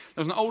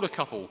There was an older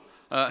couple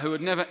who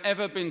had never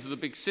ever been to the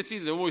big city.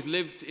 They always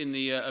lived in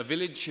a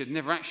village, had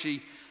never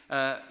actually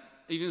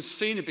even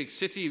seen a big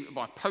city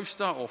by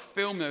poster or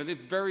film. They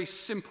lived a very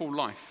simple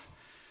life.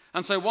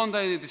 And so one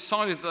day they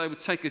decided that they would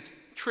take a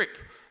trip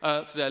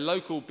to their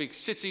local big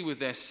city with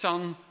their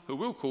son, who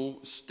we'll call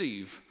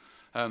Steve,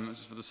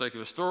 just for the sake of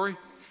the story.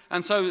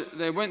 And so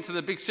they went to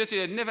the big city.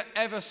 They'd never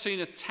ever seen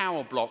a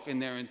tower block in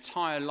their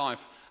entire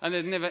life, and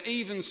they'd never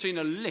even seen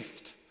a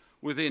lift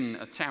within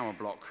a tower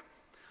block.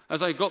 As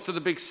they got to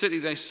the big city,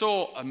 they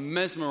saw a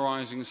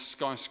mesmerizing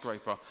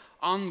skyscraper,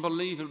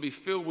 unbelievably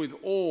filled with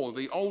awe.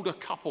 The older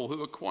couple, who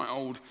were quite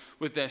old,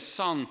 with their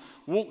son,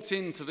 walked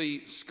into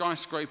the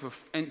skyscraper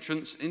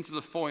entrance, into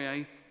the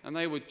foyer, and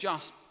they were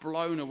just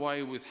blown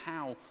away with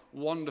how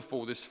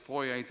wonderful this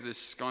foyer to this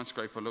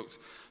skyscraper looked.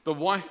 The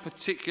wife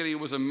particularly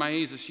was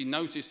amazed as she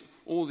noticed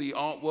all the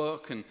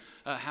artwork and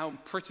how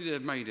pretty they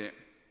had made it.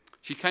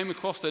 She came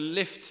across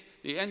the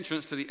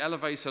entrance to the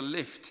elevator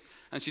lift,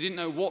 and she didn't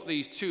know what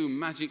these two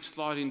magic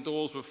sliding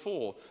doors were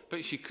for,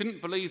 but she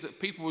couldn't believe that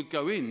people would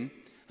go in,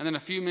 and then a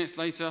few minutes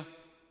later,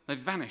 they'd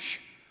vanish.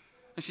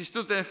 And she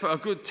stood there for a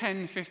good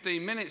 10,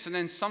 15 minutes, and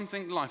then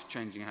something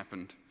life-changing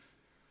happened.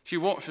 She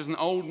watched as an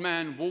old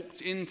man walked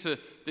into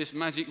this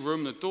magic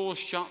room, the doors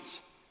shut,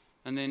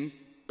 and then,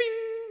 bing!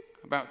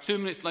 About 2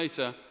 minutes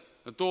later,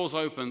 the doors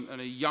opened,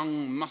 and a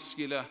young,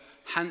 muscular,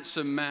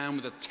 handsome man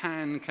with a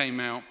tan came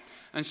out,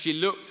 and she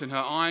looked, and her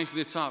eyes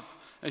lit up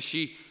as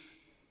she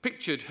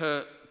pictured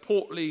her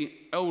portly,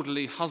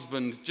 elderly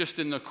husband just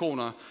in the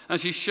corner, and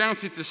she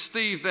shouted to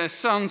Steve, their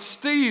son,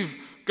 "Steve,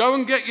 go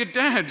and get your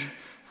dad."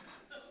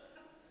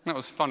 That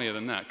was funnier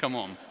than that, come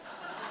on.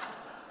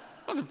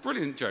 That was a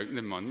brilliant joke,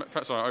 never mind.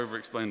 Perhaps I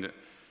over-explained it.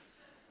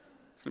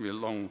 It's going to be a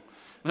long...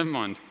 Never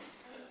mind.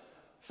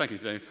 Thank you,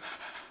 Dave.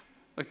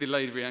 Like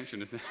delayed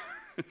reaction, isn't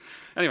it?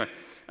 Anyway,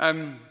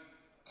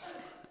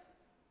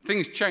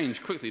 things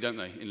change quickly, don't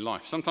they, in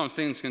life? Sometimes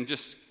things can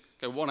just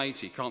go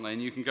 180, can't they?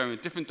 And you can go in a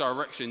different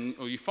direction,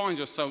 or you find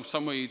yourself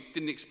somewhere you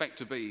didn't expect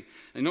to be,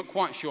 and you're not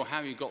quite sure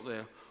how you got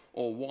there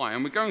or why.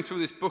 And we're going through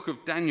this book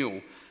of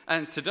Daniel,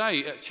 and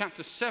today at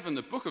chapter 7,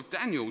 the book of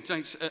Daniel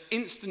takes an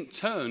instant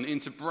turn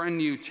into brand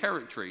new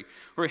territory.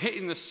 We're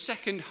hitting the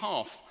second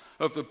half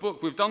of the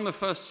book. We've done the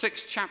first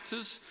 6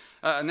 chapters,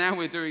 and now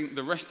we're doing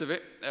the rest of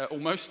it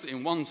almost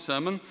in one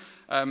sermon.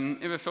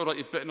 Ever feel like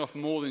you've bitten off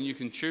more than you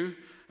can chew?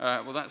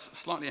 Well, that's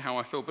slightly how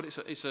I feel, but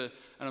it's an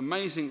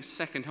amazing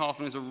second half,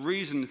 and there's a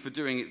reason for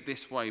doing it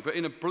this way. But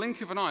in a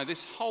blink of an eye,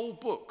 this whole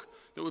book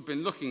that we've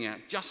been looking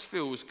at just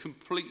feels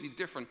completely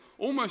different,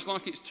 almost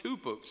like it's 2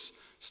 books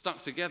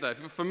stuck together. If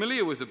you're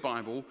familiar with the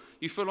Bible,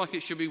 you feel like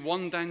it should be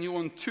 1 Daniel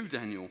and 2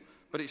 Daniel,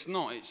 but it's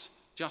not. It's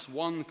just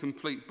one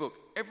complete book.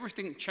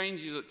 Everything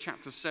changes at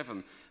chapter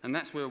 7, and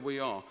that's where we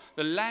are.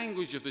 The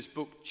language of this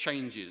book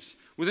changes.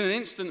 Within an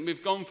instant,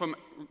 we've gone from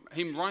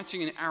him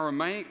writing in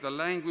Aramaic, the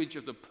language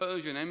of the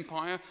Persian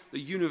Empire, the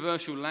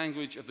universal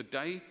language of the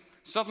day.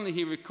 Suddenly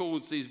he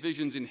records these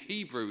visions in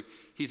Hebrew,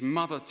 his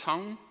mother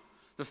tongue.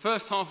 The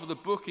first half of the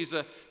book is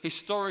a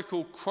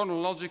historical,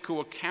 chronological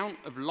account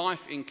of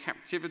life in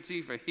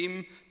captivity for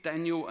him,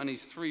 Daniel, and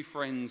his 3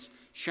 friends,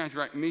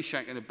 Shadrach,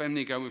 Meshach, and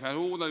Abednego. We've had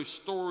all those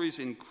stories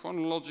in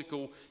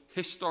chronological,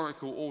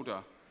 historical order,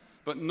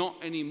 but not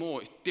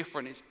anymore. It's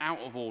different. It's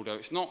out of order.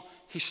 It's not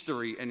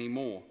history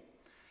anymore.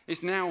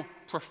 It's now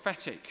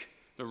prophetic,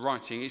 the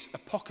writing. It's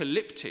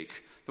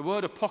apocalyptic. The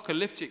word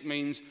apocalyptic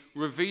means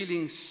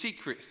revealing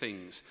secret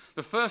things.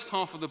 The first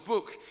half of the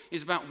book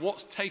is about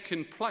what's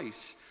taken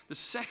place. The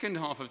second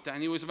half of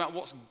Daniel is about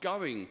what's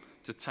going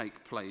to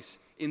take place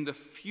in the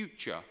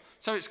future.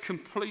 So it's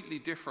completely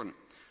different.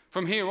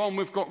 From here on,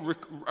 we've got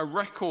a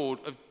record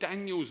of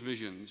Daniel's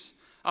visions.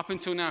 Up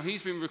until now,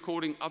 he's been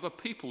recording other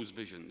people's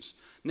visions.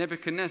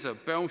 Nebuchadnezzar,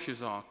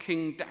 Belshazzar,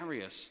 King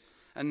Darius.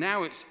 And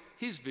now it's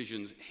his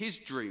visions, his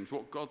dreams,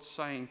 what God's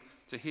saying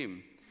to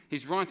him.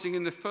 He's writing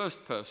in the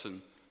first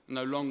person,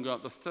 no longer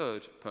the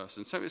third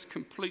person. So it's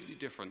completely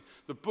different.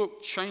 The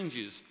book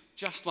changes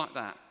just like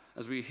that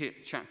as we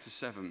hit chapter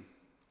 7.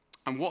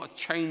 And what a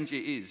change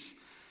it is.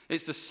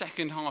 It's the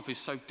second half is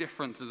so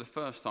different to the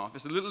first half.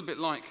 It's a little bit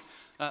like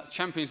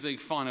Champions League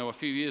final a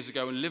few years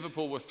ago when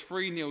Liverpool were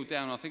 3-0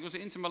 down. I think, was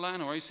it Inter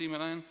Milan or AC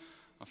Milan?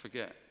 I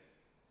forget.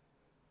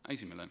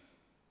 AC Milan.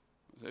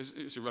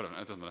 It's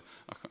irrelevant. It doesn't matter.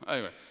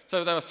 Anyway,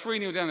 so they were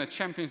 3-0 down in the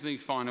Champions League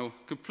final,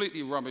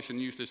 completely rubbish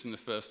and useless in the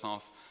first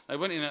half. They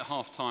went in at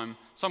half-time.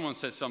 Someone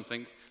said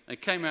something. They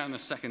came out in the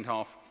second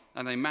half,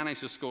 and they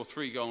managed to score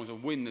 3 goals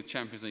and win the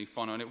Champions League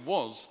final. And it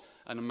was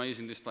an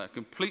amazing display. A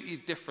completely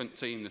different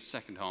team the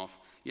second half,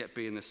 yet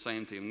being the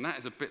same team. And that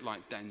is a bit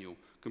like Daniel.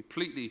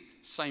 Completely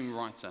same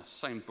writer,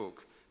 same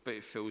book, but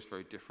it feels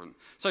very different.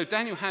 So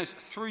Daniel has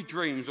 3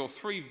 dreams or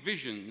 3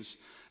 visions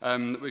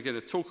that we're going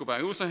to talk about.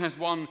 He also has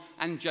 1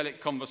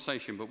 angelic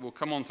conversation, but we'll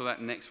come on to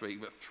that next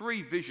week. But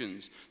 3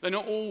 visions. They're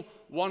not all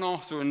one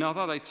after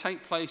another. They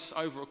take place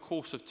over a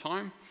course of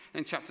time.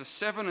 In chapter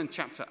 7 and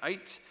chapter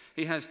 8,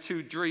 he has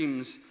 2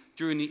 dreams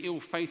during the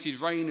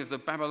ill-fated reign of the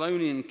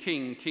Babylonian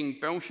king, King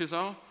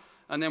Belshazzar.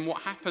 And then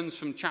what happens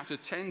from chapter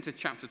 10 to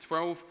chapter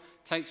 12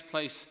 takes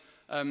place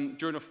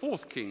during a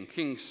fourth king,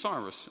 King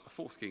Cyrus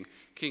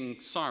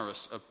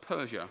of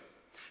Persia.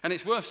 And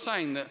it's worth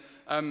saying that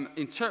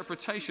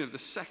interpretation of the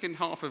second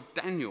half of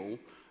Daniel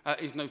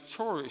is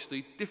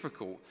notoriously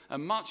difficult.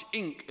 And much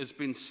ink has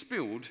been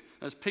spilled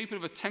as people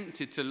have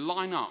attempted to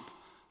line up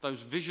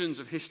those visions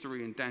of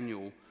history in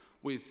Daniel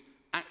with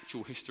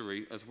actual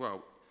history as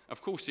well.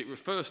 Of course, it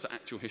refers to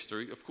actual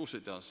history. Of course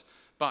it does.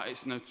 But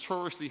it's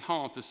notoriously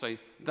hard to say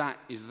that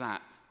is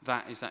that,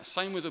 that is that.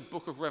 Same with the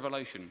book of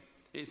Revelation.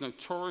 It's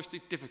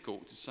notoriously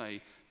difficult to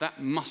say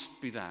that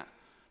must be that.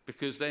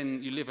 Because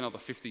then you live another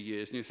 50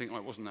 years and you think, oh,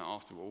 it wasn't that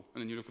after all.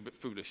 And then you look a bit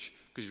foolish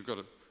because you've got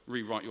to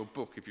rewrite your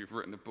book if you've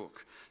written the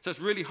book. So it's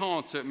really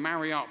hard to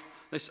marry up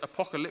this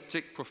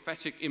apocalyptic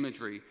prophetic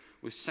imagery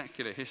with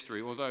secular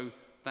history, although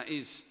that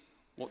is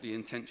what the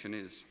intention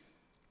is.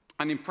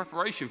 And in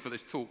preparation for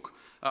this talk,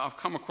 I've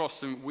come across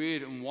some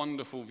weird and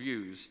wonderful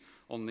views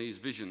on these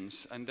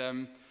visions.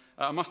 And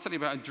I must tell you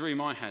about a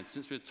dream I had,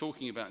 since we're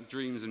talking about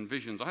dreams and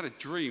visions. I had a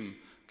dream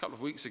a couple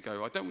of weeks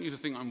ago. I don't want you to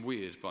think I'm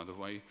weird, by the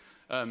way.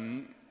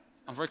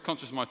 I'm very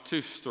conscious my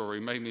tooth story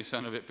made me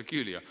sound a bit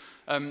peculiar.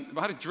 But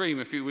I had a dream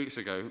a few weeks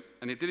ago,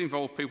 and it did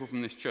involve people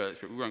from this church,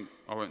 but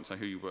I won't say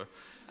who you were.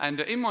 And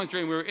in my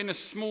dream, we were in a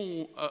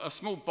small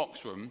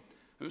box room.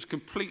 It was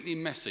completely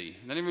messy.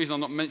 The only reason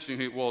I'm not mentioning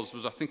who it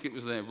was I think it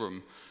was their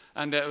room.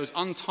 And it was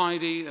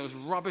untidy. There was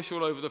rubbish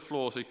all over the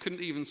floor, so you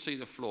couldn't even see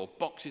the floor.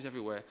 Boxes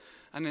everywhere.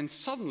 And then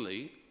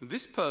suddenly,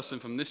 this person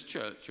from this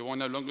church, who I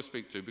no longer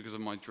speak to because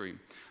of my dream,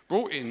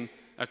 brought in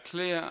a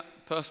clear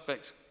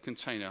Perspex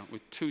container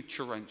with 2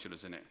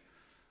 tarantulas in it.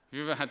 Have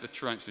you ever had the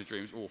tarantula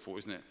dream? It's awful,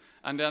 isn't it?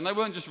 And they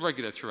weren't just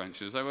regular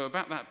tarantulas. They were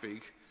about that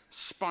big,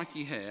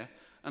 spiky hair,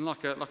 and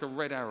like a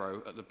red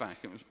arrow at the back.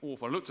 It was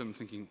awful. I looked at them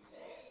thinking,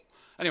 whoa.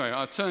 Anyway,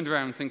 I turned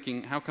around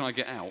thinking, how can I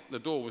get out? The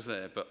door was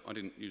there, but I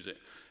didn't use it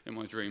in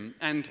my dream.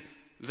 And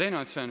then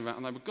I turned around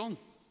and they were gone.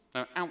 They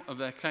were out of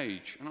their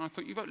cage. And I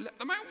thought, you won't let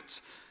them out.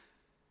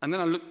 And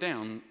then I looked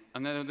down,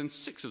 and there were then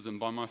 6 of them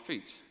by my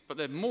feet. But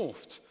they'd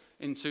morphed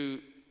into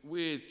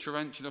weird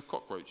tarantula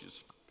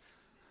cockroaches.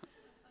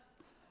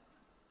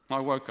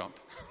 I woke up.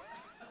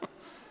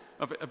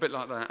 a bit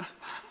like that.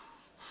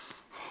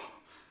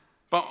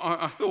 But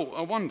I thought,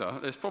 I wonder,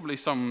 there's probably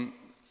some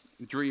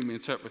dream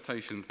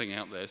interpretation thing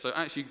out there. So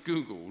I actually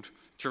Googled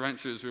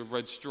tarantulas with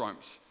red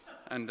stripes.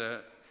 And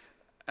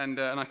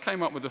I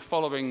came up with the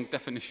following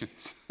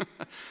definitions.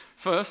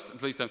 First,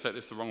 please don't take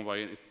this the wrong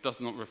way, it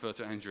does not refer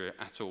to Andrea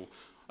at all,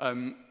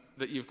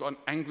 that you've got an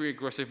angry,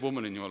 aggressive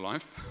woman in your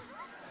life.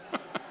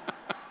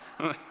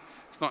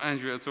 It's not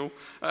Andrea at all.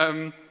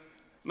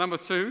 Number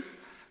 2,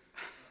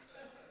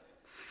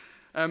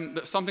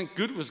 that something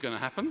good was going to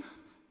happen.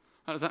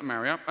 How does that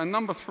marry up? And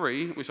number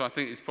 3, which I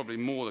think is probably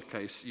more the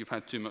case, you've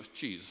had too much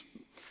cheese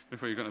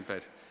before you got to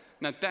bed.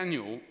 Now,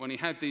 Daniel, when he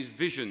had these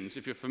visions,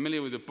 if you're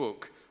familiar with the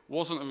book,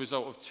 wasn't a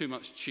result of too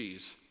much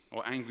cheese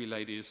or angry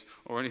ladies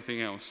or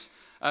anything else.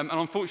 And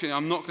unfortunately,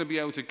 I'm not going to be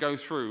able to go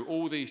through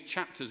all these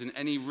chapters in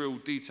any real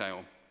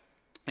detail.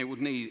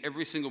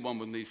 Every single one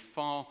would need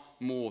far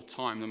more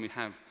time than we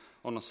have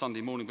on a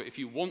Sunday morning. But if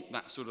you want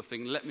that sort of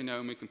thing, let me know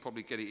and we can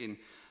probably get it in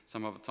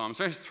some other time.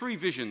 So there's 3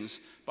 visions,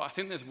 but I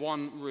think there's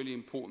one really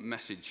important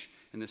message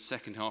in the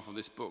second half of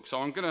this book.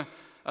 So I'm going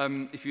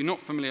to, if you're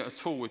not familiar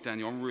at all with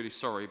Daniel, I'm really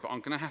sorry, but I'm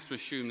going to have to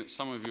assume that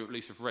some of you at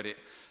least have read it,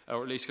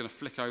 or at least going to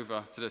flick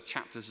over to the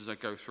chapters as I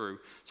go through.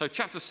 So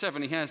chapter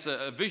 7, he has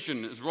a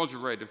vision, as Roger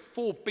read, of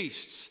 4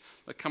 beasts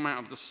that come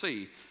out of the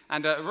sea.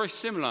 And very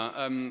similar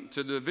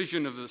to the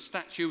vision of the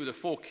statue with the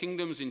 4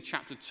 kingdoms in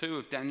chapter 2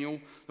 of Daniel,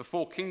 the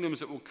 4 kingdoms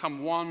that will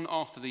come one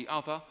after the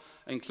other,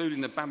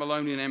 including the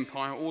Babylonian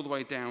Empire, all the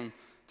way down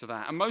to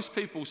that. And most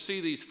people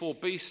see these 4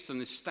 beasts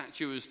and this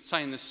statue as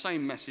saying the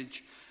same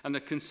message, and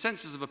the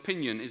consensus of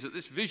opinion is that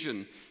this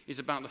vision is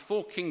about the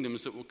 4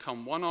 kingdoms that will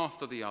come one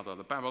after the other,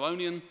 the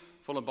Babylonian,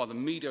 followed by the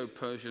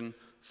Medo-Persian,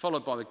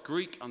 followed by the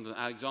Greek under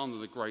Alexander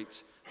the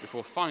Great,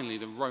 before finally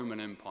the Roman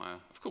Empire.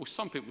 Of course,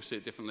 some people see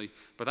it differently,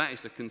 but that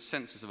is the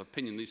consensus of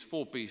opinion. These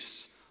 4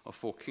 beasts are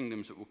 4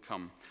 kingdoms that will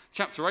come.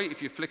 Chapter 8,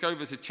 if you flick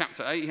over to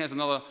chapter 8, he has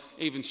another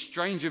even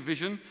stranger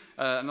vision,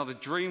 another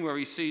dream where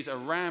he sees a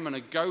ram and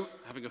a goat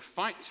having a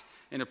fight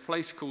in a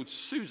place called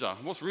Susa.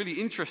 What's really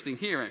interesting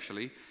here,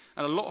 actually,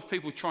 and a lot of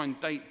people try and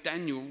date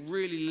Daniel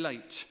really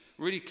late,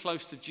 really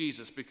close to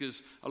Jesus,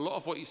 because a lot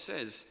of what he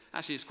says,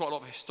 actually, it's quite a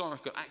lot of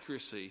historical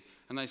accuracy.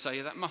 And they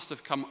say, that must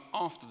have come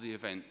after the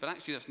event. But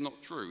actually, that's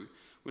not true.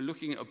 We're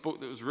looking at a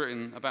book that was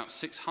written about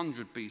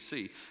 600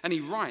 BC. And he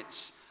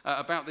writes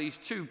about these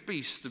 2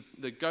 beasts,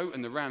 the goat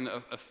and the ram,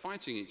 that are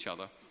fighting each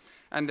other.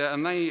 And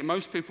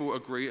most people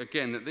agree,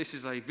 again, that this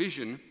is a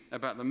vision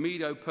about the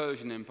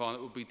Medo-Persian Empire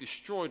that will be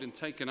destroyed and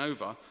taken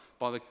over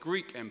by the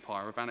Greek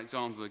Empire of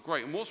Alexander the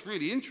Great. And what's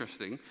really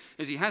interesting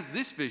is he has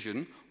this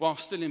vision while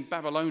still in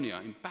Babylonia,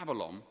 in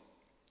Babylon,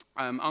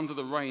 under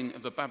the reign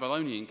of the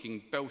Babylonian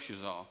king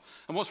Belshazzar.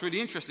 And what's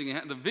really interesting,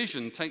 the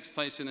vision takes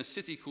place in a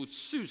city called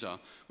Susa,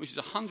 which is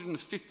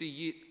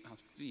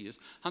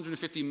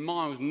 150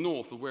 miles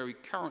north of where he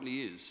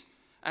currently is.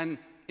 And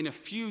in a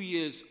few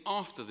years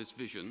after this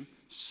vision,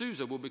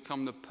 Susa will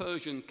become the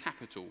Persian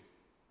capital.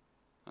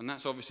 And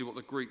that's obviously what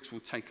the Greeks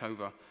will take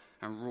over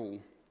and rule.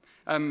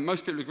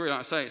 Most people agree, like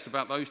I say, it's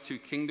about those two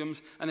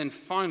kingdoms. And then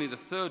finally, the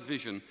third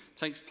vision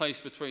takes place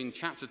between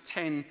chapter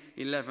 10,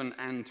 11,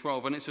 and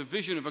 12. And it's a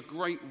vision of a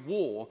great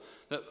war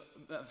that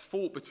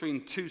fought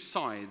between two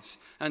sides.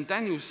 And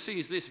Daniel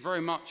sees this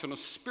very much on a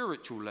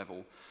spiritual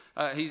level.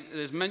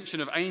 There's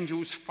mention of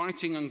angels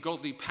fighting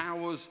ungodly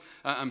powers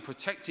and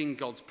protecting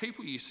God's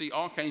people. You see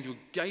Archangel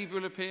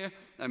Gabriel appear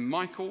and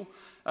Michael.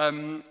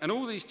 And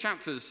all these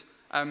chapters,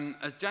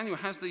 as Daniel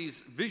has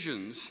these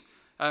visions,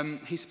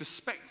 his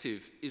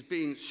perspective is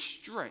being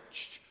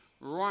stretched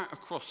right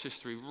across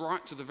history,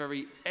 right to the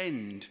very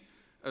end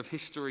of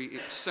history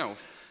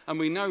itself. And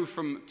we know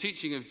from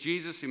teaching of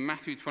Jesus in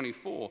Matthew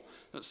 24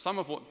 that some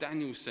of what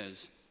Daniel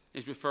says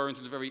is referring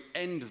to the very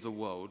end of the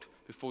world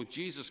before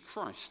Jesus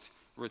Christ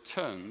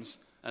returns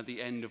at the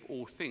end of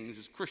all things.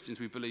 As Christians,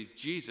 we believe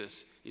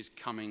Jesus is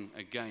coming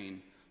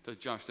again to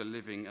judge the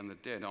living and the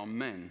dead.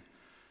 Amen.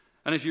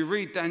 And as you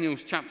read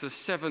Daniel's chapters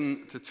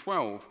 7 to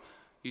 12,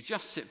 you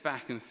just sit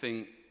back and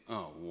think,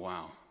 oh,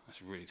 wow,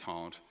 that's really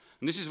hard.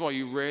 And this is why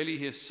you rarely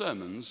hear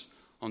sermons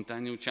on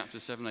Daniel chapter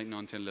 7, 8,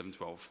 9, 10, 11,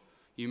 12.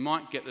 You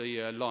might get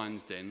the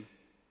lion's den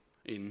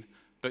in,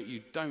 but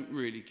you don't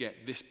really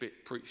get this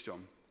bit preached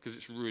on, because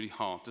it's really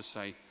hard to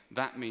say,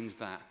 that means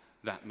that,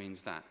 that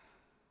means that.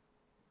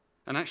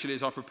 And actually,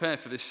 as I prepared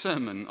for this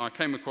sermon, I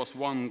came across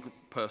one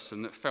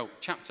person that felt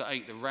chapter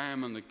 8, the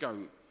ram and the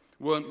goat,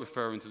 weren't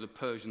referring to the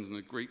Persians and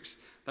the Greeks.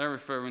 They were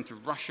referring to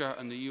Russia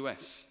and the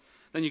US.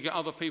 Then you get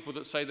other people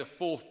that say the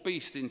fourth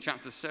beast in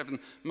chapter 7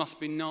 must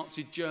be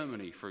Nazi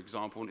Germany, for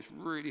example, and it's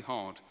really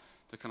hard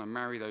to kind of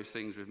marry those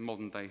things with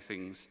modern day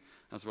things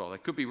as well. They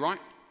could be right.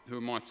 Who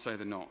am I to say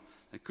they're not?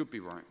 They could be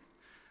right.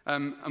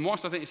 And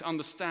whilst I think it's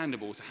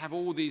understandable to have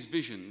all these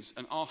visions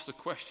and ask the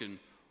question,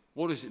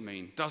 what does it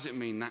mean? Does it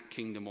mean that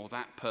kingdom or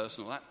that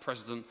person or that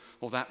president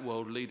or that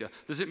world leader?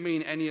 Does it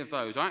mean any of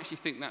those? I actually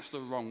think that's the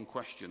wrong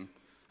question.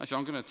 Actually,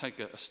 I'm going to take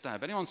a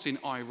stab. Anyone seen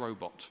I,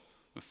 Robot,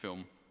 the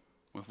film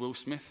with Will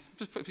Smith?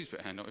 Please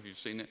put a hand up if you've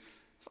seen it.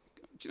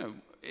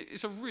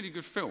 It's a really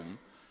good film,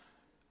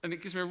 and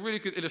it gives me a really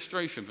good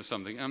illustration for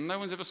something, and no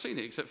one's ever seen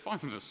it except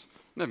 5 of us.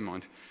 Never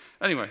mind.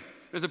 Anyway,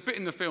 there's a bit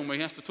in the film where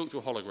he has to talk to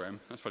a hologram.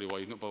 That's probably why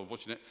you've not bothered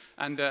watching it.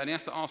 And he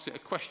has to ask it a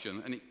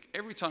question, and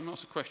every time he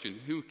asks a question,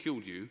 who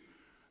killed you,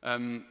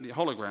 the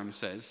hologram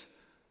says,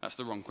 that's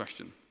the wrong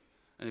question.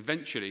 And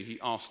eventually he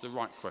asks the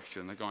right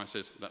question. The guy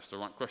says, that's the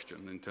right question,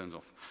 and then turns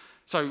off.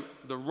 So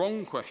the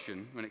wrong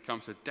question when it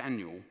comes to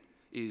Daniel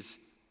is,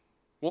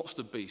 what's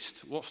the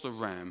beast? What's the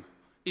ram?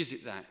 Is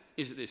it that?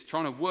 Is it this?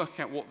 Trying to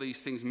work out what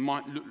these things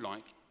might look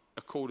like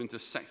according to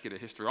secular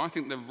history. I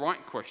think the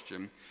right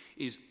question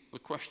is the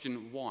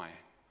question, why?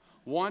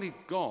 Why did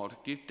God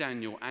give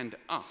Daniel and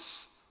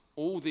us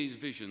all these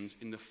visions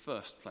in the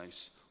first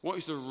place? What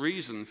is the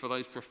reason for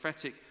those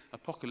prophetic,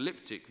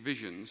 apocalyptic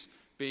visions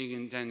being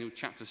in Daniel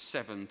chapter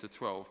 7 to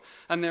 12?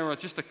 And there are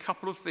just a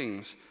couple of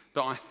things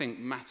that I think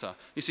matter.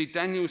 You see,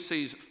 Daniel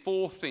sees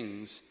 4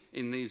 things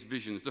in these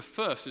visions. The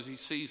first is he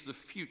sees the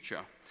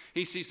future.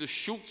 He sees the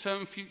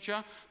short-term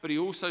future, but he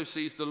also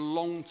sees the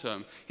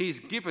long-term. He's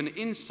given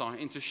insight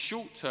into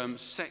short-term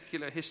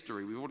secular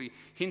history. We've already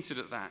hinted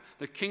at that.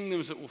 The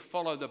kingdoms that will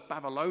follow the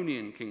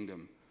Babylonian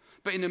kingdom.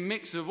 But in the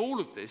mix of all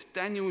of this,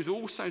 Daniel is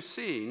also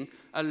seeing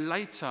a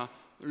later,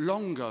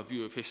 longer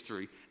view of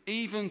history,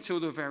 even till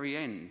the very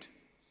end.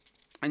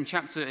 In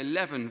chapter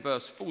 11,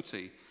 verse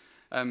 40,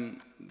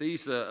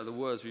 these are the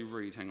words we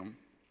read. Hang on.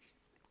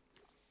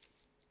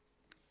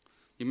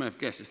 You may have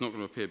guessed it's not going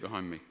to appear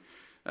behind me.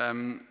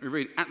 We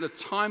read, at the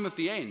time of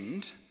the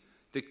end,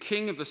 the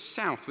king of the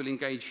south will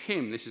engage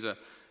him. This is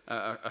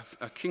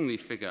a kingly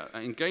figure.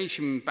 Engage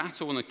him in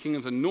battle, and the king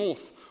of the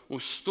north will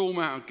storm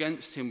out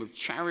against him with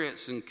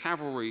chariots and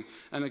cavalry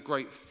and a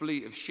great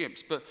fleet of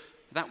ships. But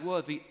that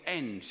word, the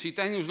end. See,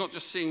 Daniel's not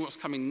just seeing what's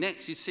coming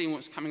next, he's seeing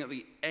what's coming at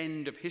the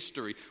end of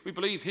history. We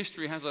believe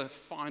history has a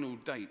final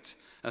date,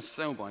 a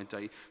sell-by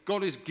date.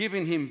 God is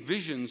giving him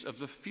visions of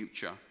the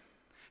future.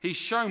 He's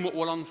shown what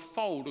will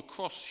unfold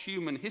across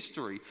human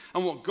history.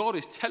 And what God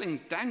is telling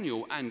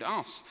Daniel and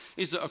us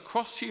is that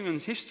across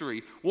human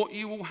history, what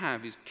you will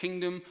have is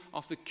kingdom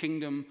after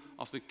kingdom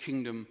after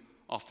kingdom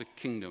after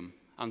kingdom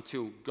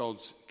until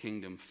God's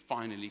kingdom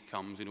finally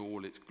comes in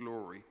all its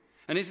glory.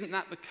 And isn't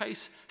that the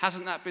case?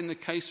 Hasn't that been the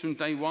case from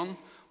day one?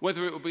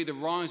 Whether it will be the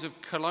rise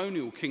of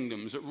colonial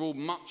kingdoms that ruled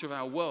much of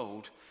our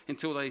world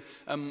until they,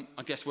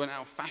 went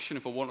out of fashion,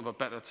 for want of a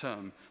better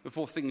term,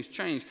 before things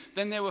changed.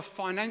 Then there were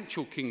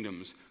financial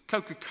kingdoms.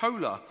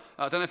 Coca-Cola,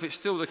 I don't know if it's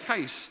still the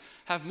case,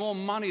 have more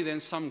money than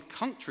some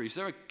countries.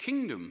 They're a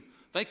kingdom.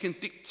 They can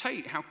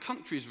dictate how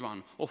countries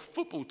run, or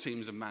football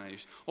teams are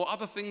managed, or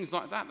other things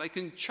like that. They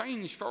can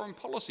change foreign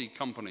policy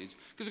companies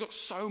because they've got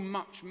so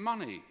much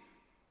money.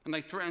 And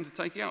they threaten to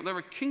take it out. They're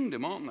a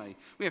kingdom, aren't they?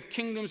 We have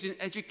kingdoms in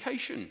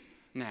education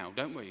now,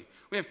 don't we?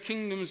 We have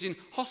kingdoms in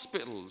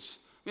hospitals.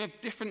 We have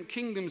different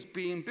kingdoms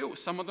being built.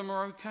 Some of them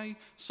are okay,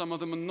 some of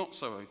them are not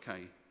so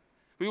okay.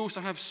 We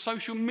also have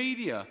social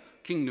media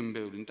kingdom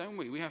building, don't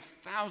we? We have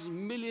thousands,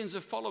 millions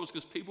of followers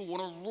because people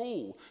want to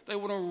rule. They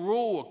want to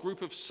rule a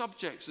group of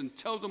subjects and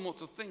tell them what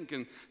to think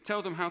and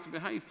tell them how to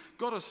behave.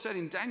 God has said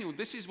in Daniel,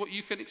 this is what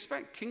you can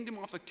expect, kingdom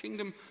after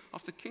kingdom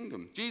after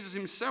kingdom. Jesus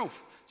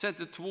himself said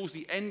that towards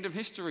the end of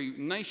history,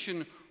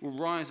 nation will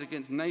rise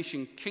against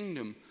nation,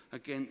 kingdom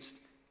against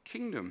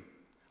kingdom.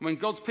 When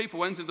God's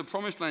people entered the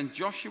promised land,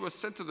 Joshua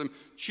said to them,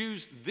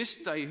 choose this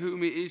day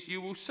whom it is you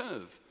will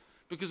serve.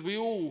 Because we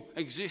all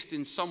exist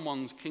in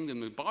someone's kingdom.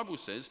 The Bible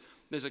says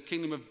there's a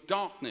kingdom of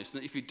darkness.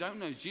 And if you don't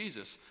know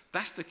Jesus,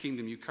 that's the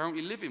kingdom you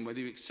currently live in,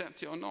 whether you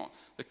accept it or not.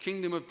 The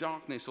kingdom of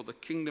darkness or the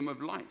kingdom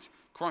of light.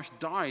 Christ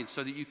died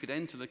so that you could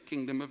enter the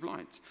kingdom of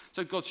light.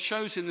 So God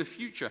shows him the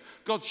future.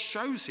 God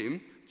shows him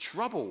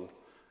trouble.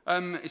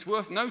 It's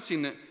worth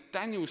noting that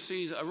Daniel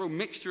sees a real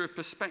mixture of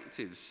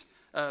perspectives.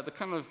 The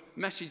kind of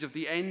message of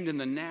the end and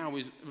the now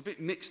is a bit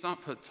mixed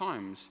up at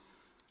times.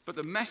 But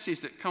the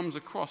message that comes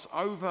across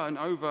over and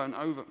over and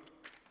over,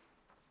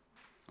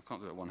 I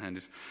can't do it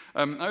one-handed,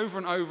 over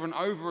and over and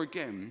over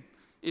again,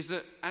 is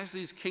that as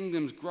these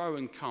kingdoms grow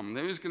and come,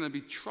 there is going to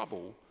be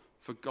trouble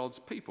for God's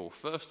people.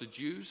 First the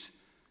Jews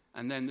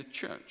and then the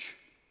church.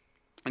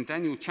 In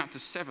Daniel chapter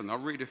 7, I'll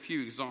read a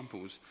few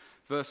examples,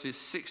 verses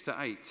 6 to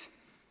 8.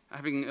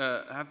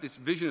 Have this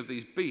vision of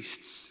these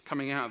beasts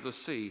coming out of the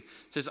sea.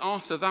 It says,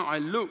 after that I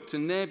looked,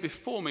 and there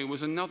before me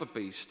was another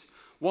beast,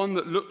 one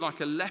that looked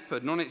like a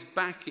leopard, and on its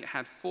back it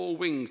had 4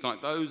 wings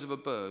like those of a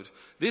bird.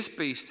 This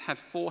beast had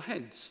 4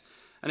 heads,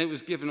 and it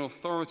was given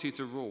authority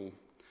to rule.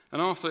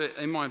 And after,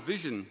 in my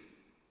vision,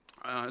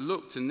 I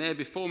looked, and there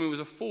before me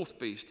was a 4th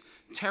beast,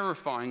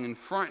 terrifying and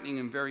frightening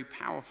and very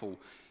powerful.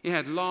 It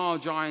had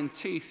large iron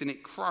teeth, and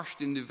it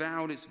crushed and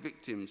devoured its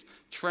victims,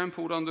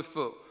 trampled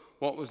underfoot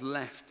what was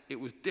left. It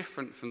was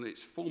different from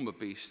its former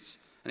beasts,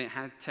 and it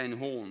had 10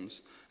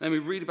 horns. And then we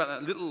read about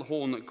that little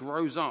horn that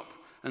grows up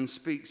and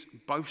speaks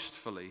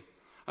boastfully.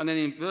 And then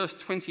in verse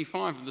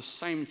 25 of the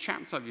same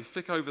chapter, if you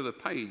flick over the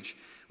page,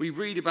 we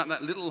read about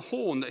that little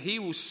horn, that he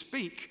will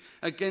speak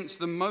against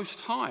the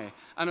Most High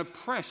and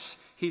oppress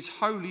his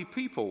holy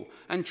people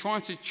and try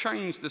to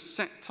change the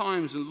set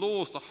times and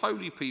laws. The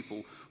holy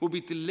people will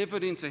be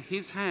delivered into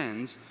his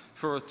hands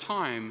for a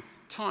time,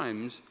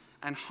 times,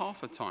 and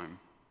half a time.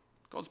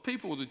 God's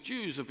people, the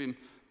Jews, have been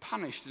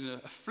punished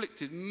and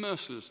afflicted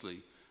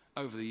mercilessly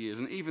over the years,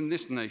 and even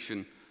this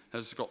nation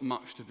has got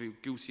much to be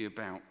guilty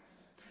about.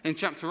 In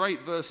chapter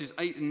 8, verses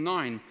 8 and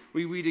 9,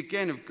 we read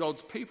again of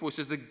God's people. It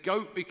says, the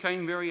goat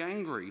became very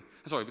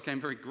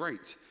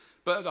great.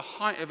 But at the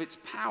height of its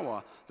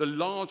power, the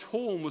large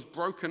horn was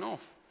broken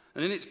off,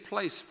 and in its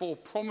place 4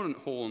 prominent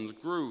horns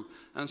grew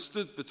and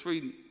stood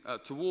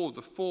toward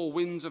the 4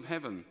 winds of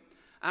heaven.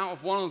 Out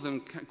of one of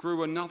them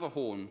grew another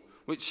horn,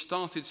 which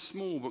started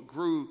small but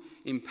grew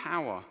in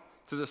power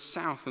to the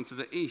south and to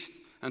the east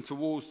and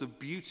towards the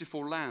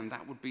beautiful land,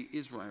 that would be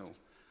Israel.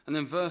 And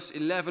then verse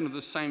 11 of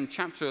the same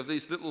chapter of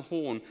this little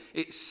horn,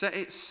 it set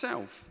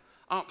itself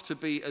up to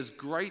be as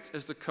great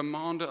as the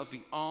commander of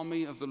the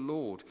army of the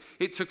Lord.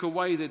 It took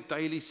away the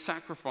daily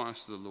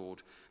sacrifice to the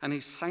Lord, and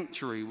his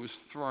sanctuary was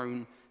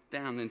thrown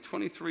down. In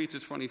 23 to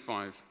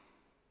 25,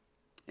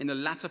 in the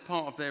latter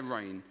part of their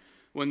reign,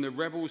 when the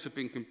rebels have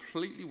been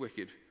completely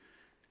wicked,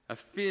 a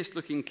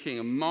fierce-looking king,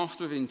 a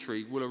master of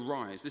intrigue, will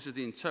arise. This is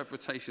the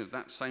interpretation of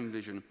that same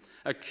vision.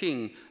 A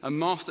king, a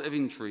master of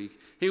intrigue.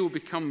 He will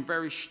become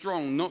very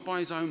strong, not by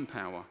his own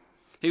power.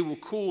 He will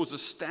cause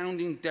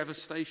astounding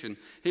devastation.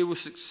 He will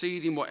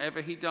succeed in whatever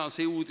he does.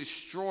 He will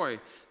destroy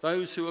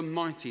those who are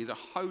mighty, the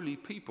holy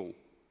people.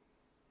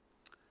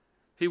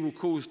 He will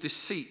cause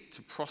deceit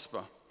to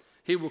prosper.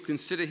 He will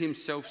consider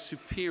himself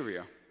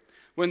superior.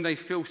 When they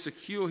feel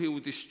secure, he will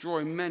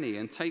destroy many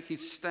and take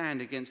his stand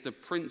against the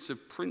prince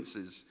of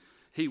princes.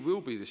 He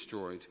will be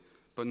destroyed,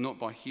 but not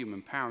by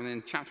human power. And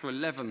in chapter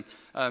 11,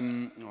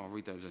 I'll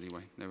read those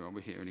anyway. There we are,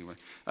 we're here anyway.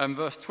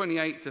 Verse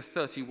 28 to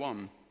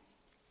 31,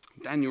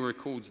 Daniel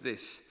records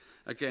this.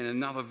 Again,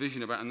 another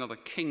vision about another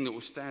king that will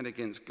stand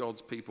against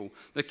God's people.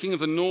 The king of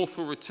the north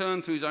will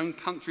return to his own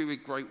country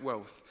with great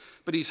wealth,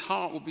 but his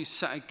heart will be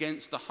set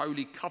against the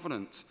holy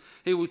covenant.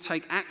 He will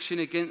take action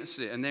against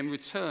it and then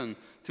return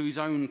to his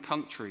own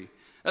country.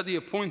 At the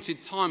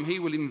appointed time, he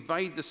will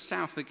invade the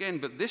south again,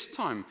 but this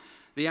time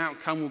the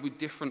outcome will be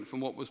different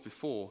from what was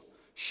before.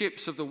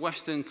 Ships of the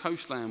western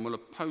coastland will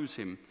oppose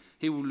him.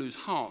 He will lose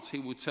heart. He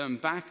will turn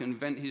back and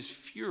vent his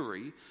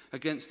fury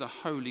against the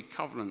holy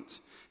covenant.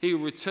 He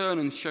will return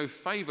and show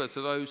favor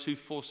to those who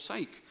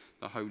forsake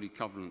the holy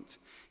covenant.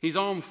 His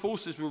armed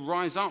forces will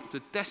rise up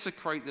to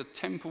desecrate the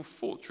temple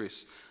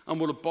fortress and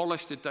will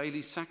abolish the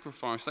daily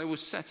sacrifice. They will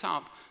set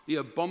up the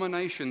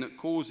abomination that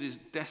causes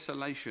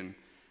desolation.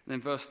 And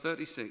in verse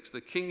 36,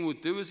 the king will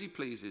do as he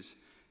pleases.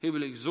 He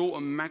will exalt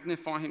and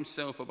magnify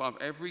himself above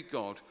every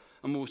god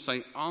and will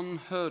say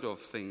unheard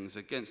of things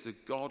against the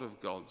God of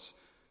gods.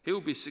 He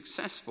will be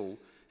successful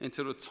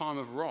until the time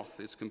of wrath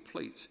is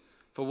complete,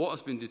 for what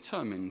has been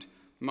determined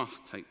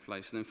must take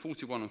place. And then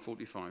 41 and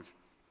 45.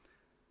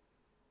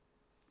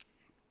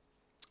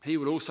 He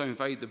will also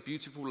invade the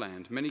beautiful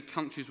land. Many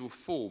countries will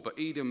fall, but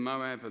Edom,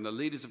 Moab, and the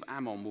leaders of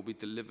Ammon will be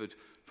delivered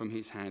from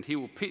his hand. He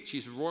will pitch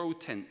his royal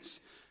tents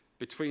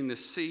between the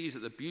seas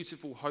at the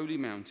beautiful holy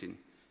mountain,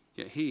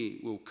 yet he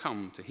will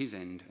come to his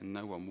end and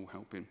no one will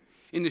help him.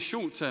 In the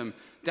short term,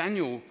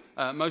 Daniel,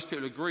 most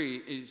people agree,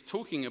 is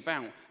talking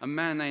about a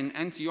man named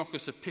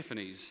Antiochus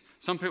Epiphanes.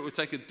 Some people would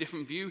take a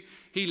different view.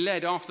 He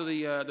led after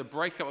the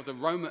breakup of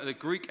the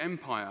Greek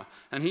Empire,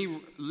 and he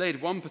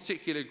led one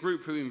particular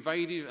group who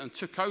invaded and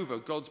took over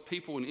God's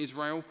people in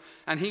Israel,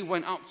 and he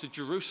went up to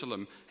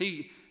Jerusalem.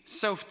 He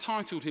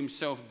self-titled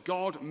himself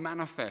God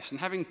Manifest, and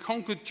having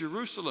conquered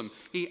Jerusalem,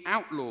 he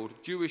outlawed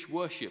Jewish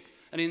worship,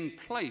 and in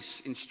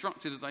place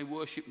instructed that they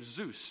worship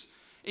Zeus,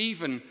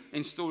 even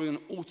installing an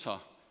altar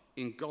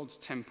in God's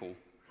temple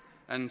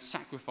and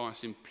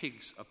sacrificing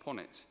pigs upon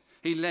it.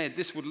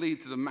 This would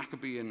lead to the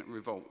Maccabean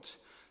revolt.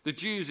 The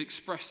Jews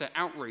expressed their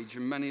outrage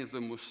and many of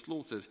them were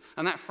slaughtered.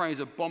 And that phrase,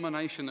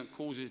 abomination that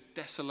causes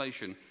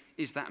desolation,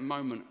 is that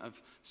moment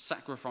of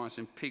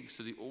sacrificing pigs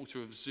to the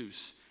altar of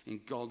Zeus in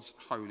God's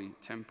holy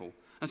temple.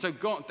 And so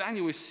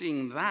Daniel is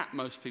seeing that,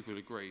 most people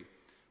would agree.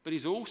 But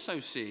he's also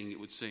seeing, it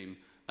would seem,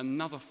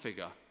 another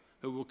figure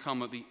who will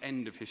come at the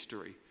end of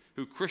history,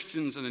 who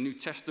Christians in the New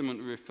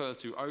Testament refer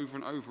to over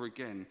and over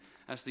again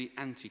as the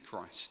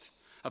Antichrist.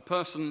 A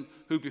person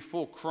who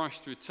before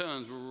Christ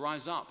returns will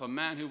rise up, a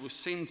man who will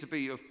seem to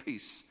be of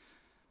peace,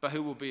 but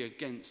who will be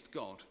against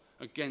God,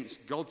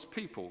 against God's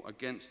people,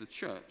 against the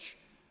church,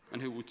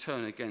 and who will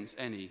turn against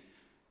any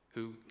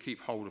who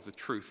keep hold of the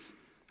truth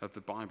of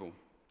the Bible.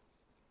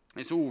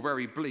 It's all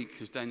very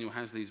bleak as Daniel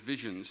has these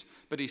visions,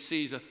 but he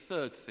sees a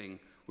third thing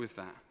with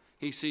that.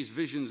 He sees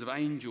visions of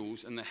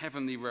angels and the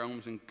heavenly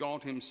realms and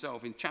God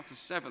himself. In chapter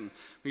 7,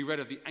 we read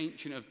of the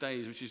Ancient of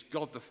Days, which is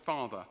God the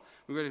Father.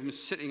 We read of him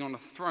sitting on a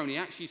throne. He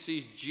actually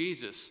sees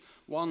Jesus,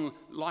 one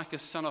like a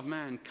son of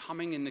man,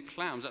 coming in the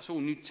clouds. That's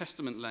all New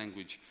Testament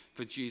language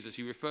for Jesus.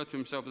 He referred to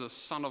himself as a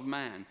son of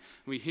man.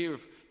 We hear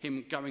of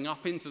him going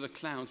up into the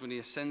clouds when he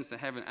ascends to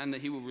heaven, and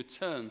that he will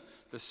return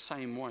the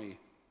same way.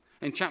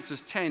 In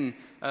chapters 10,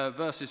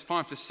 verses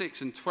 5 to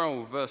 6, and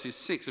 12, verses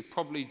 6, are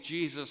probably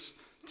Jesus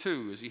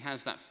too, as he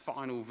has that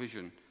final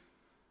vision.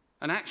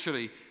 And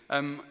actually,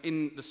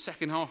 in the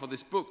second half of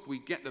this book, we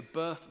get the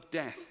birth,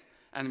 death,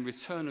 and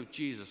return of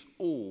Jesus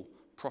all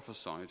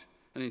prophesied.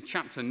 And in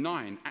chapter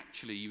 9,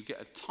 actually, you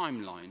get a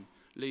timeline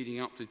leading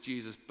up to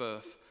Jesus'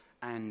 birth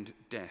and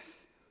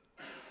death.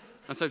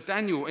 And so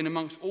Daniel, in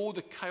amongst all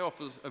the chaos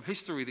of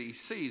history that he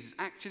sees, has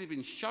actually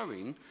been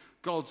showing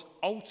God's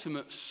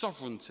ultimate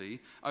sovereignty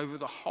over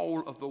the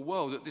whole of the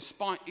world. That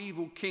despite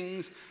evil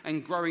kings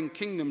and growing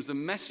kingdoms, the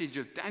message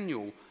of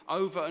Daniel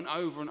over and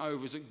over and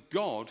over is that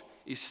God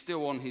is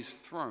still on his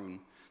throne.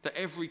 That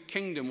every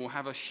kingdom will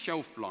have a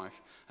shelf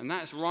life. And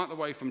that's right the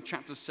way from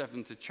chapter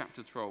 7 to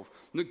chapter 12.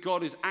 That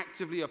God is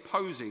actively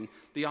opposing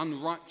the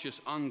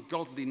unrighteous,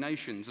 ungodly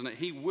nations, and that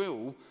he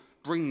will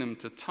bring them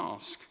to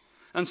task.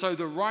 And so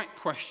the right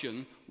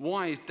question,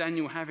 why is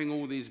Daniel having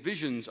all these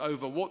visions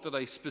over what do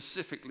they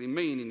specifically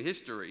mean in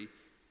history?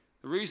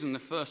 The reason the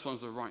first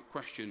one's the right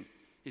question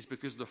is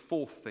because of the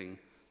fourth thing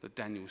that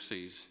Daniel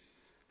sees,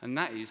 and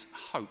that is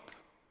hope.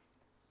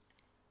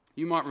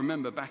 You might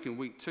remember back in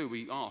week 2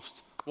 we asked,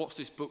 what's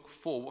this book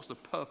for? What's the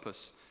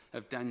purpose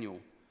of Daniel?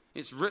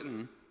 It's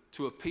written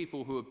to a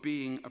people who are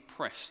being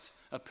oppressed,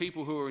 a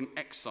people who are in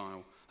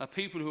exile, are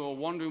people who are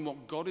wondering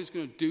what God is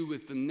going to do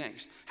with them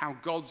next, how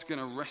God's going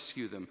to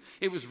rescue them.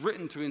 It was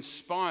written to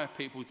inspire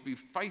people to be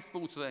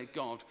faithful to their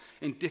God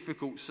in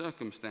difficult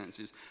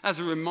circumstances, as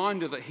a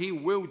reminder that he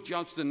will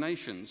judge the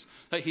nations,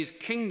 that his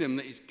kingdom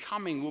that is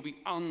coming will be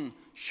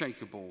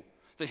unshakable,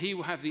 that he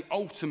will have the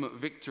ultimate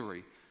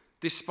victory.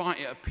 Despite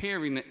it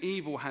appearing that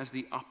evil has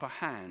the upper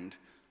hand,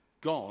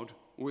 God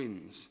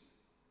wins.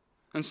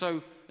 And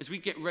so, as we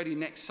get ready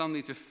next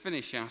Sunday to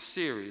finish our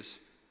series,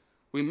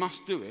 we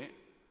must do it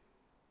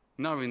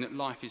knowing that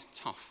life is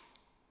tough.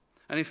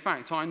 And in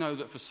fact, I know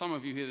that for some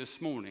of you here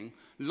this morning,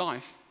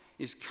 life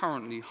is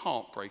currently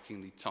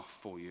heartbreakingly tough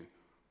for you.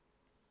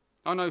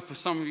 I know for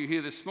some of you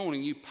here this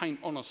morning, you paint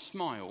on a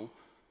smile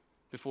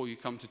before you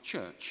come to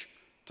church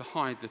to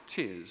hide the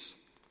tears.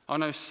 I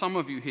know some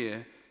of you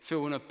here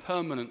feel in a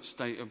permanent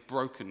state of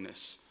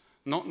brokenness,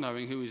 not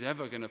knowing who is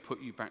ever going to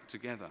put you back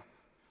together.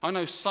 I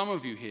know some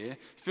of you here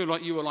feel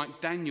like you are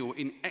like Daniel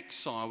in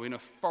exile in a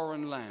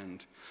foreign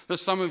land. That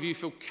some of you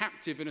feel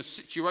captive in a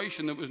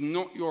situation that was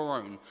not your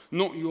own,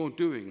 not your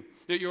doing.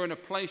 That you're in a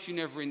place you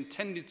never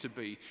intended to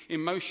be,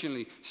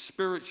 emotionally,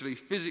 spiritually,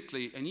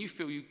 physically, and you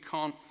feel you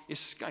can't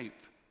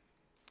escape.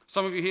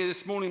 Some of you here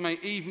this morning may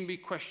even be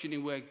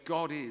questioning where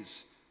God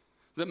is.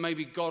 That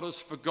maybe God has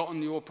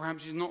forgotten you, or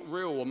perhaps he's not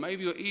real. Or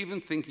maybe you're even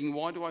thinking,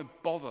 why do I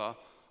bother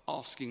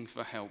asking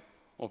for help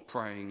or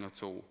praying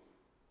at all?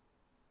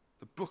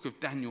 The book of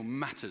Daniel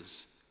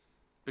matters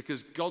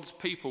because God's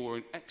people were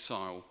in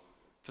exile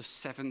for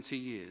 70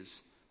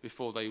 years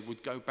before they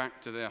would go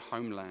back to their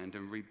homeland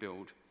and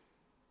rebuild.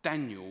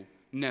 Daniel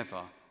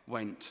never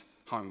went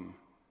home,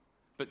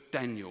 but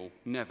Daniel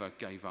never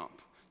gave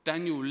up.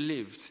 Daniel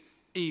lived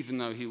even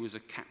though he was a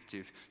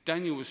captive.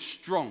 Daniel was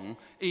strong,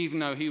 even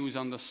though he was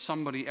under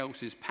somebody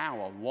else's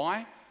power.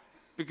 Why?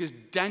 Because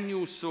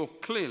Daniel saw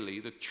clearly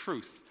the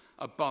truth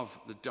above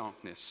the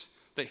darkness,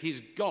 that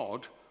his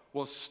God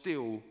was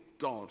still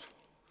God,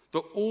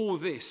 that all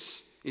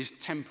this is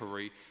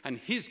temporary and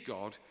his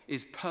God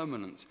is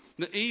permanent,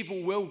 that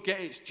evil will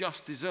get its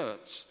just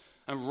deserts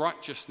and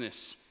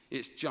righteousness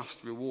its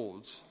just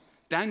rewards.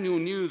 Daniel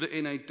knew that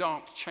in a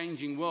dark,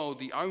 changing world,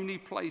 the only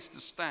place to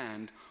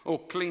stand or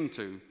cling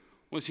to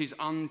was his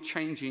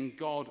unchanging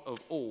God of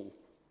all.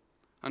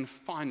 And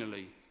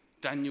finally,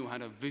 Daniel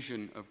had a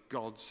vision of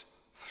God's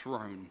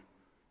throne,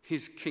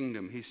 his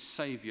kingdom, his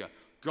Savior,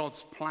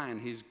 God's plan,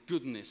 his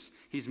goodness,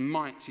 his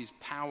might, his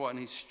power, and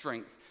his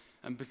strength.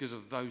 And because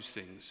of those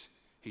things,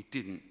 he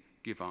didn't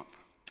give up.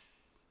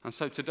 And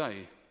so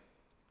today,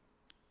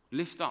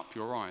 lift up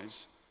your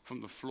eyes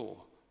from the floor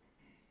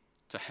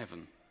to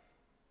heaven,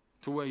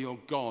 to where your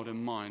God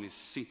and mine is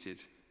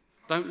seated.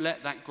 Don't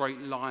let that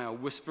great liar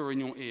whisper in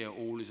your ear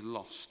all is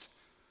lost,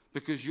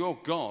 because your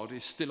God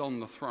is still on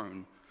the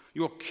throne.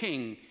 Your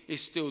King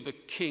is still the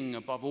King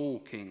above all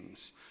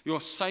kings.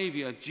 Your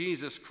Savior,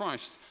 Jesus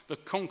Christ, the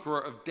conqueror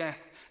of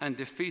death and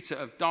defeater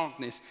of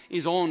darkness,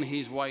 is on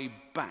his way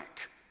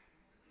back.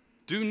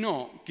 Do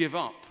not give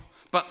up,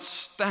 but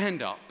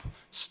stand up,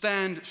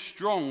 stand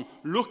strong,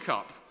 look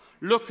up,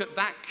 look at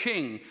that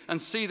King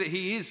and see that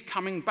he is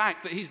coming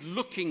back, that he's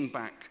looking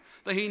back,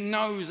 that he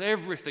knows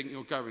everything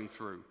you're going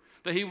through,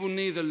 that he will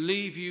neither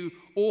leave you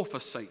or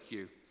forsake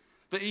you.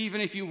 That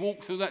even if you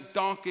walk through that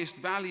darkest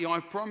valley, I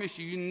promise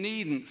you, you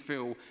needn't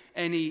feel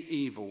any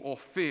evil or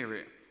fear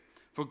it,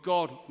 for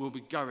God will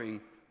be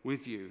going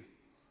with you.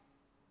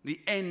 The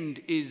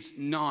end is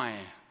nigh,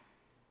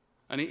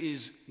 and it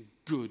is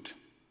good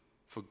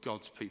for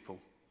God's people.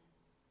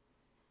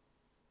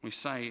 We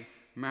say,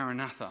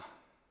 Maranatha,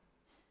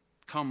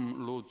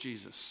 come Lord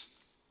Jesus,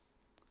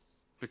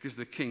 because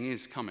the King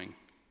is coming.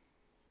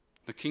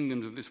 The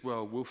kingdoms of this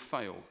world will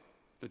fail.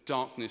 The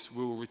darkness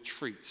will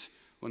retreat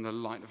when the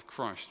light of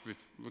Christ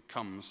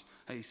becomes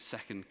a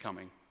second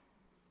coming.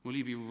 Will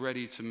you be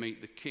ready to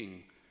meet the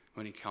King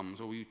when he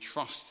comes? Or will you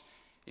trust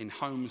in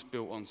homes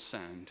built on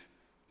sand,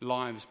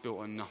 lives built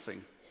on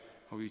nothing?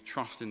 Or will you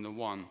trust in the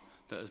one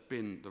that has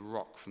been the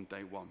rock from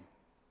day one?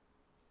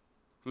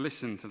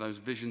 Listen to those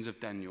visions of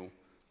Daniel.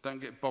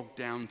 Don't get bogged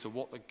down to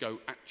what the go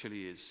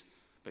actually is,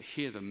 but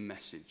hear the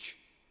message.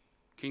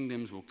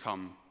 Kingdoms will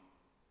come.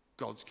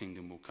 God's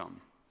kingdom will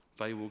come.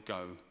 They will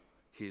go.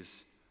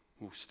 His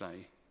will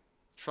stay.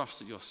 Trust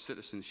that your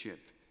citizenship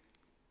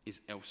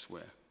is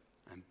elsewhere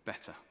and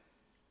better.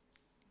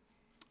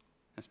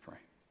 Let's pray.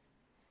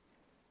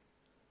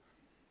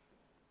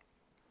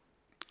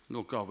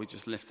 Lord God, we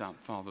just lift up,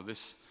 Father,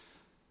 this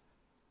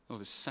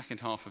second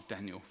half of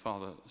Daniel,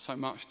 Father. So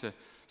much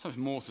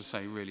more to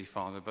say, really,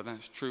 Father, but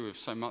that's true of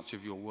so much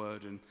of your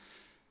word. And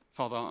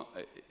Father,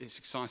 it's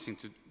exciting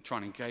to try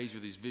and engage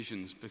with these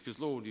visions because,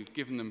 Lord, you've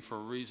given them for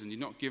a reason. You've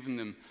not given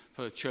them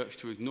for the church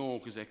to ignore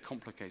because they're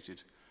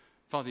complicated.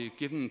 Father, you've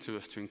given them to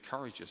us to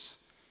encourage us.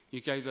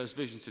 You gave those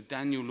visions to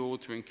Daniel,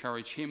 Lord, to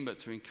encourage him, but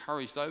to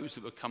encourage those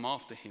that would come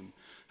after him,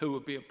 who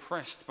would be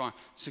oppressed by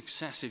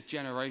successive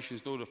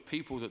generations, Lord, of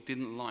people that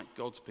didn't like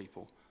God's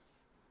people.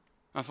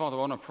 And Father,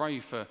 I want to pray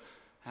for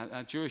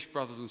our Jewish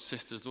brothers and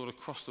sisters, Lord,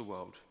 across the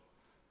world.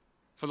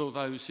 For, Lord,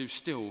 those who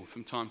still,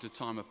 from time to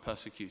time, are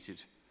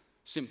persecuted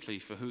simply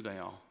for who they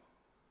are.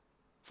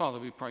 Father,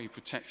 we pray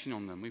protection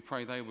on them. We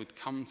pray they would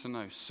come to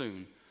know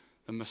soon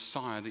the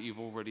Messiah that you've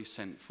already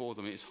sent for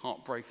them. It's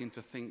heartbreaking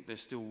to think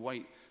there's still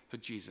wait for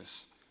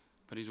Jesus,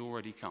 but he's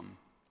already come.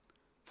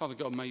 Father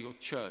God, may your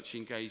church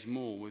engage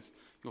more with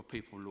your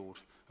people, Lord,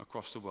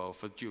 across the world,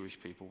 for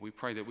Jewish people. We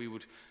pray that we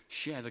would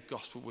share the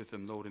gospel with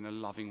them, Lord, in a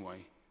loving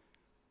way.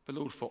 But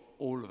Lord, for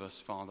all of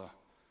us, Father,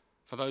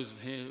 for those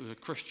here who are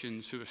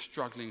Christians, who are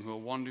struggling, who are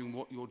wondering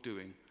what you're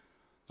doing,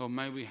 Lord,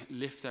 may we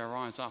lift our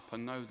eyes up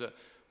and know that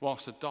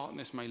whilst the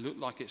darkness may look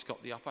like it's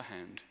got the upper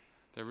hand,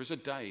 there is a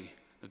day,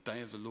 the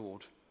day of the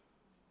Lord,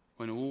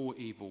 when all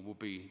evil will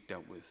be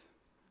dealt with.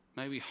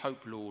 May we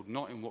hope, Lord,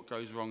 not in what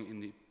goes wrong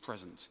in the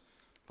present,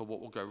 but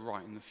what will go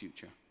right in the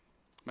future.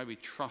 May we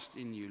trust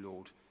in you,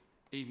 Lord,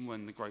 even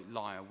when the great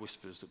liar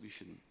whispers that we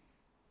shouldn't.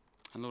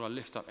 And Lord, I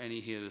lift up any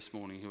here this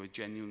morning who are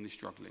genuinely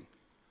struggling.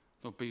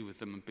 Lord, be with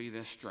them and be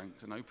their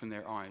strength and open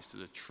their eyes to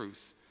the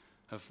truth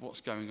of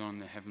what's going on in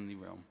their heavenly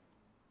realm.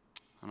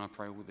 And I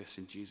pray all this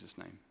in Jesus'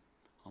 name.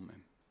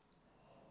 Amen.